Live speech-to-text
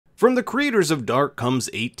From the creators of Dark comes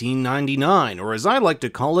 1899, or as I like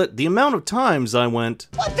to call it, the amount of times I went,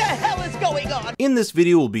 "What the hell is going on?" In this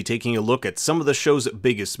video, we'll be taking a look at some of the show's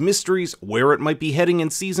biggest mysteries, where it might be heading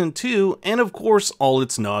in Season 2, and of course, all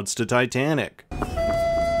its nods to Titanic.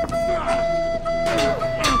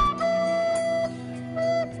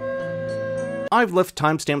 I've left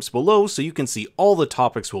timestamps below so you can see all the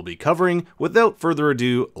topics we'll be covering. Without further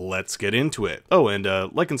ado, let's get into it. Oh, and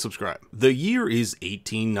like and subscribe. The year is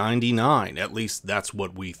 1899, at least that's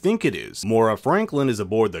what we think it is. Moira Franklin is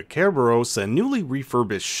aboard the Kerberos, a newly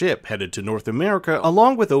refurbished ship headed to North America,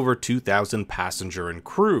 along with over 2,000 passenger and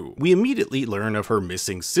crew. We immediately learn of her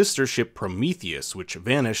missing sister ship Prometheus, which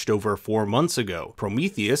vanished over 4 months ago.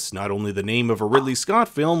 Prometheus, not only the name of a Ridley Scott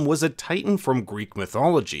film, was a titan from Greek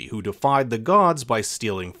mythology who defied the gods by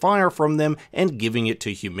stealing fire from them and giving it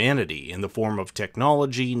to humanity in the form of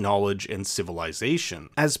technology, knowledge, and civilization.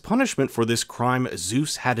 As punishment for this crime,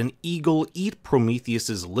 Zeus had an eagle eat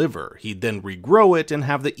Prometheus's liver. He'd then regrow it and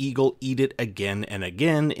have the eagle eat it again and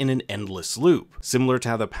again in an endless loop, similar to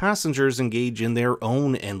how the passengers engage in their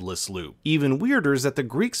own endless loop. Even weirder is that the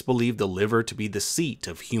Greeks believed the liver to be the seat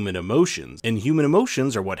of human emotions, and human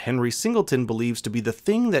emotions are what Henry Singleton believes to be the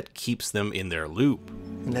thing that keeps them in their loop.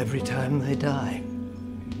 And every time they die,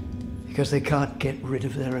 because they can't get rid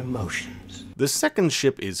of their emotions. The second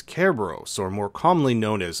ship is Kerberos, or more commonly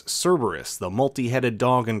known as Cerberus, the multi-headed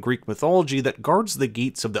dog in Greek mythology that guards the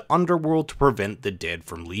gates of the underworld to prevent the dead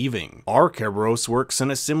from leaving. Our Kerberos works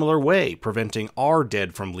in a similar way, preventing our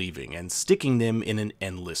dead from leaving and sticking them in an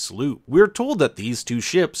endless loop. We're told that these two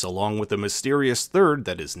ships, along with a mysterious third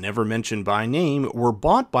that is never mentioned by name, were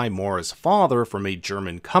bought by Moira's father from a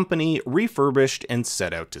German company, refurbished, and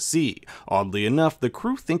set out to sea. Oddly enough, the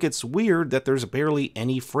crew think it's weird that there's barely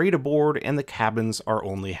any freight aboard and the cabins are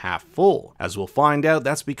only half full. As we'll find out,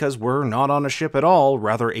 that's because we're not on a ship at all,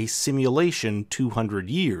 rather a simulation 200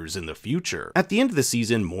 years in the future. At the end of the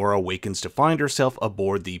season, Moira awakens to find herself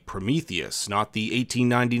aboard the Prometheus, not the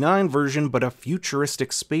 1899 version, but a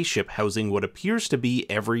futuristic spaceship housing what appears to be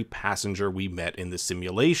every passenger we met in the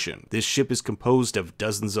simulation. This ship is composed of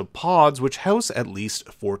dozens of pods which house at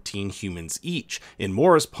least 14 humans each. In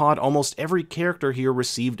Moira's pod, almost every character here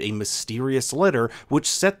received a mysterious letter which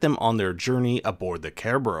set them on their journey aboard the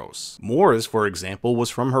Kerberos. Moira's, for example, was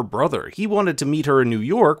from her brother. He wanted to meet her in New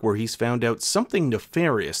York, where he's found out something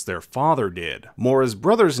nefarious their father did. Moira's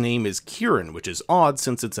brother's name is Kieran, which is odd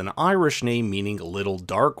since it's an Irish name meaning little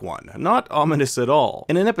dark one. Not ominous at all.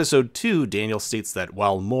 And in episode 2, Daniel states that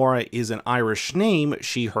while Moira is an Irish name,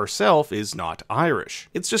 she herself is not Irish.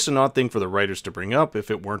 It's just an odd thing for the writers to bring up if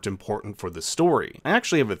it weren't important for the story. I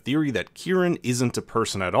actually have a theory that Kieran isn't a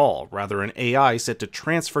person at all, rather an AI set to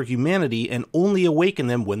transfer humanity and only awaken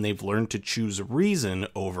them when they've learned to choose reason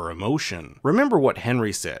over emotion. Remember what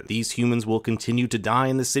Henry said, these humans will continue to die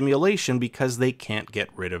in the simulation because they can't get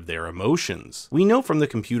rid of their emotions. We know from the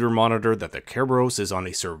computer monitor that the Kerberos is on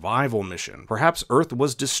a survival mission. Perhaps Earth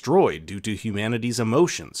was destroyed due to humanity's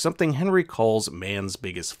emotions, something Henry calls man's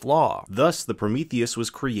biggest flaw. Thus, the Prometheus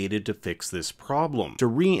was created to fix this problem, to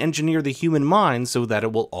re-engineer the human mind so that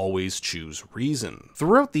it will always choose reason.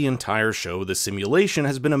 Throughout the entire show, the simulation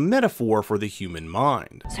has been a metaphor for the human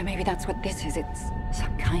mind. So maybe that's what this is. It's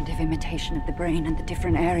some kind of imitation of the brain, and the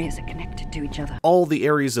different areas are connected to each other. All the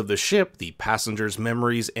areas of the ship, the passengers'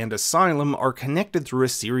 memories, and asylum are connected through a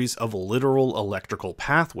series of literal electrical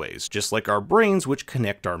pathways, just like our brains which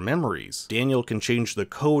connect our memories. Daniel can change the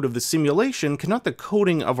code of the simulation, cannot the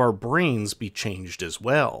coding of our brains be changed as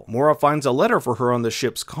well? Moira finds a letter for her on the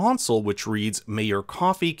ship's console which reads, "May your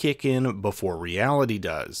coffee kick in before reality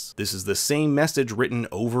does." This is the same message written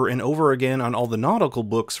over and over again on all the nautical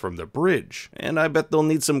books from the bridge. And I bet they'll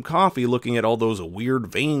need some coffee looking at all those weird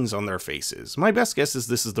veins on their faces. My best guess is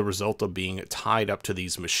this is the result of being tied up to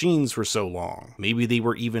these machines for so long. Maybe they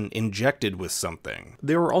were even injected with something.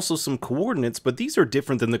 There are also some coordinates, but these are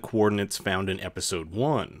different than the coordinates found in episode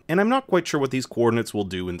 1. And I'm not quite sure what these coordinates will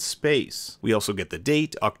do in space. We also get the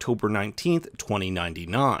date, October 19th,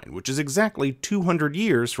 2099, which is exactly 200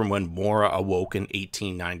 years from when Moira awoke in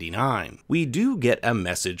 1899. We do get a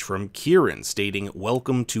message from Kieran stating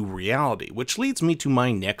 "Welcome to reality," which leads me to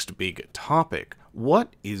my next big topic.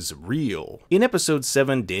 What is real? In episode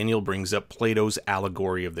 7, Daniel brings up Plato's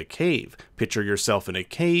Allegory of the Cave. Picture yourself in a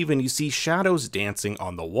cave and you see shadows dancing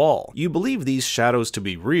on the wall. You believe these shadows to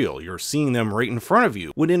be real, you're seeing them right in front of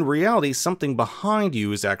you, when in reality something behind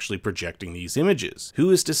you is actually projecting these images.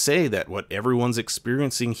 Who is to say that what everyone's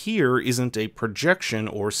experiencing here isn't a projection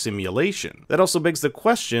or simulation? That also begs the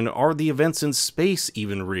question, are the events in space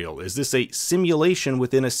even real? Is this a simulation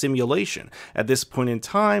within a simulation? At this point in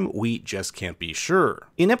time, we just can't be sure.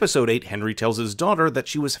 In episode 8, Henry tells his daughter that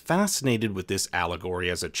she was fascinated with this allegory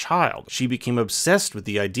as a child. She became obsessed with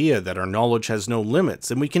the idea that our knowledge has no limits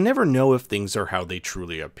and we can never know if things are how they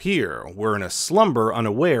truly appear. We're in a slumber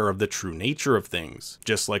unaware of the true nature of things,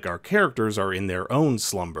 just like our characters are in their own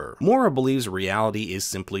slumber. Mora believes reality is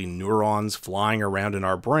simply neurons flying around in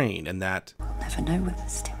our brain and that we'll never know whether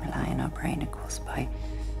stimuli in our brain are caused by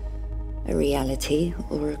a reality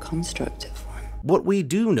or a construct of one. What we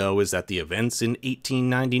do know is that the events in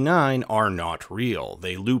 1899 are not real.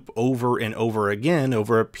 They loop over and over again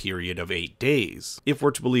over a period of 8 days. If we're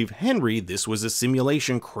to believe Henry, this was a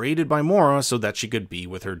simulation created by Mora so that she could be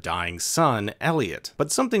with her dying son, Elliot.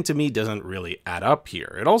 But something to me doesn't really add up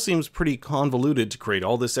here. It all seems pretty convoluted to create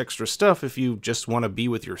all this extra stuff if you just want to be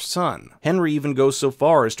with your son. Henry even goes so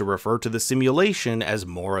far as to refer to the simulation as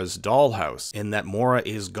Mora's dollhouse, in that Mora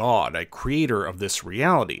is God, a creator of this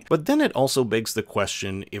reality. But then it also begs the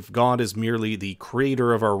question, if God is merely the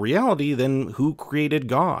creator of our reality, then who created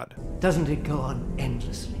God? Doesn't it go on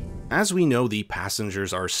endlessly? As we know, the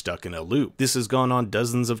passengers are stuck in a loop. This has gone on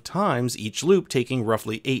dozens of times, each loop taking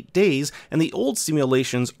roughly 8 days, and the old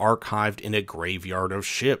simulations archived in a graveyard of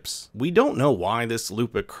ships. We don't know why this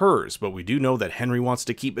loop occurs, but we do know that Henry wants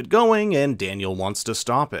to keep it going and Daniel wants to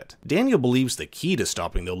stop it. Daniel believes the key to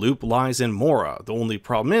stopping the loop lies in Mora. The only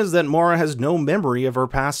problem is that Mora has no memory of her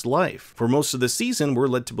past life. For most of the season, we're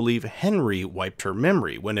led to believe Henry wiped her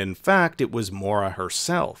memory, when in fact it was Mora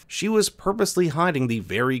herself. She was purposely hiding the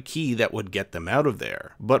very key that would get them out of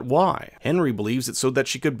there. But why? Henry believes it's so that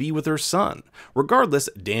she could be with her son. Regardless,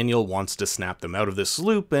 Daniel wants to snap them out of this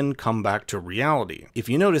loop and come back to reality. If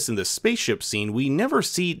you notice in the spaceship scene, we never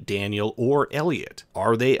see Daniel or Elliot.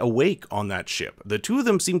 Are they awake on that ship? The two of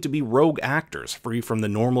them seem to be rogue actors, free from the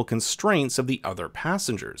normal constraints of the other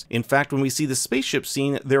passengers. In fact, when we see the spaceship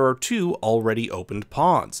scene, there are two already opened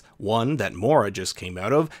pods. One that Mora just came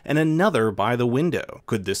out of, and another by the window.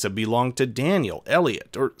 Could this have belonged to Daniel,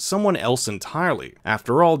 Elliot, or someone else entirely?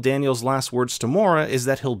 After all, Daniel's last words to Mora is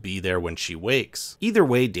that he'll be there when she wakes. Either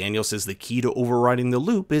way, Daniel says the key to overriding the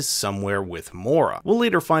loop is somewhere with Mora. We'll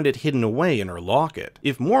later find it hidden away in her locket.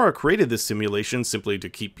 If Mora created this simulation simply to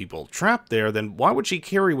keep people trapped there, then why would she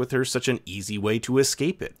carry with her such an easy way to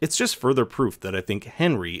escape it? It's just further proof that I think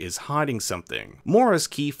Henry is hiding something. Mora's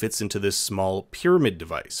key fits into this small pyramid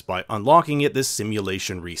device. By unlocking it, this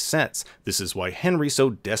simulation resets. This is why Henry so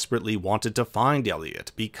desperately wanted to find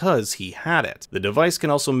Elliot, because he had it. The device can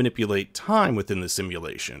also manipulate time within the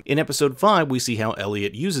simulation. In episode 5, we see how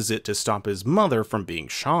Elliot uses it to stop his mother from being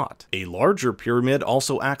shot. A larger pyramid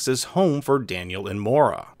also acts as home for Daniel and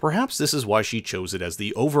Mora. Perhaps this is why she chose it as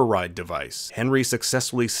the override device. Henry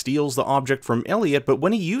successfully steals the object from Elliot, but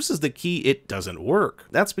when he uses the key, it doesn't work.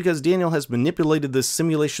 That's because Daniel has manipulated the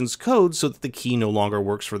simulation's code so that the key no longer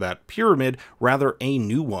works for that pyramid, rather a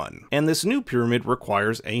new one. And this new pyramid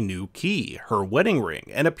requires a new key, her wedding ring,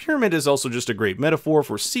 and a pyramid is also just a great metaphor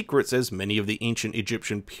for secrets, as many of the ancient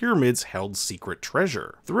Egyptian pyramids held secret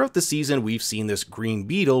treasure. Throughout the season, we've seen this Green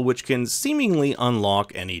Beetle, which can seemingly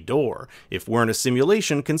unlock any door. If we're in a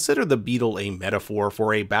simulation, consider the beetle a metaphor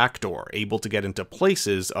for a backdoor, able to get into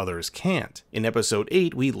places others can't. In episode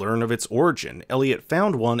 8, we learn of its origin. Elliot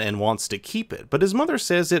found one and wants to keep it, but his mother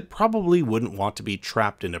says it probably wouldn't want to be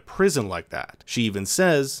trapped in a prison like that. She even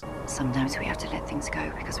says, sometimes we have to let things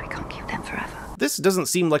go because we can't keep them forever. This doesn't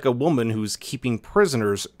seem like a woman who's keeping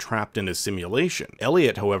prisoners trapped in a simulation.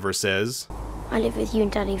 Elliot, however, says, I live with you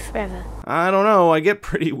and Daddy forever. I don't know, I get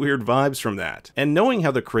pretty weird vibes from that. And knowing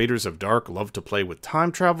how the creators of Dark love to play with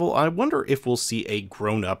time travel, I wonder if we'll see a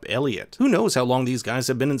grown-up Elliot. Who knows how long these guys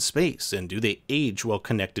have been in space, and do they age while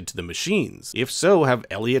connected to the machines? If so, have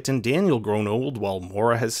Elliot and Daniel grown old while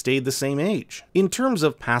Mora has stayed the same age? In terms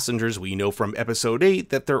of passengers, we know from episode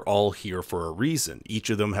 8 that they're all here for a reason. Each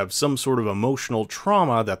of them have some sort of emotional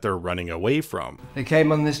trauma that they're running away from. They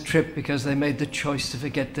came on this trip because they made the choice to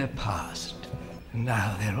forget their past. And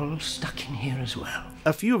now they're all stuck in here as well.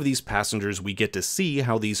 A few of these passengers we get to see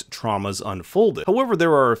how these traumas unfolded. However,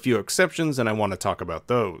 there are a few exceptions and I want to talk about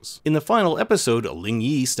those. In the final episode, Ling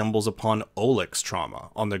Yi stumbles upon Oleg's trauma.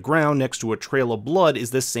 On the ground next to a trail of blood is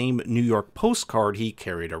the same New York postcard he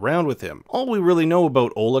carried around with him. All we really know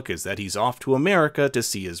about Oleg is that he's off to America to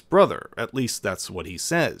see his brother. At least that's what he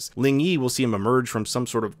says. Ling Yi will see him emerge from some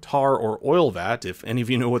sort of tar or oil vat. If any of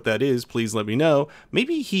you know what that is, please let me know.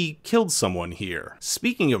 Maybe he killed someone here.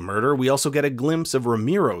 Speaking of murder, we also get a glimpse of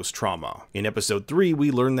Ramiro's trauma. In episode 3,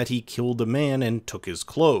 we learn that he killed a man and took his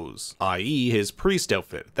clothes, i.e. his priest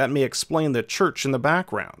outfit. That may explain the church in the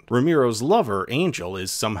background. Ramiro's lover, Angel, is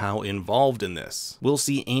somehow involved in this. We'll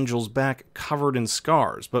see Angel's back covered in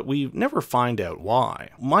scars, but we never find out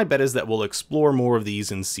why. My bet is that we'll explore more of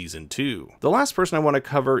these in season 2. The last person I want to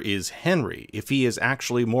cover is Henry. If he is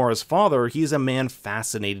actually Moira's father, he is a man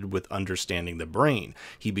fascinated with understanding the brain.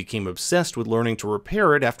 He became obsessed with learning to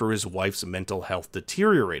repair it after his wife's mental health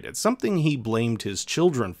deteriorated, something he blamed his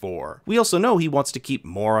children for. We also know he wants to keep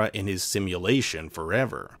Moira in his simulation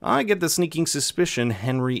forever. I get the sneaking suspicion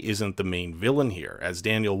Henry isn't the main villain here. As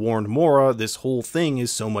Daniel warned Moira, this whole thing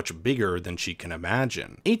is so much bigger than she can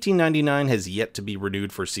imagine. 1899 has yet to be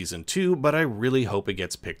renewed for season 2, but I really hope it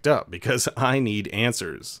gets picked up because I need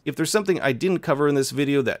answers. If there's something I didn't cover in this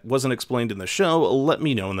video that wasn't explained in the show, let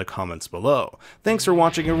me know in the comments below. Thanks for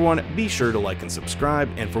watching, everyone. Be sure to like and subscribe,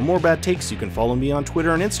 and for more bad takes you can follow me on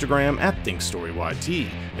Twitter and Instagram at ThinkStoryYT.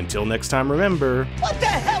 Until next time, remember, what the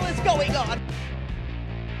hell is going on?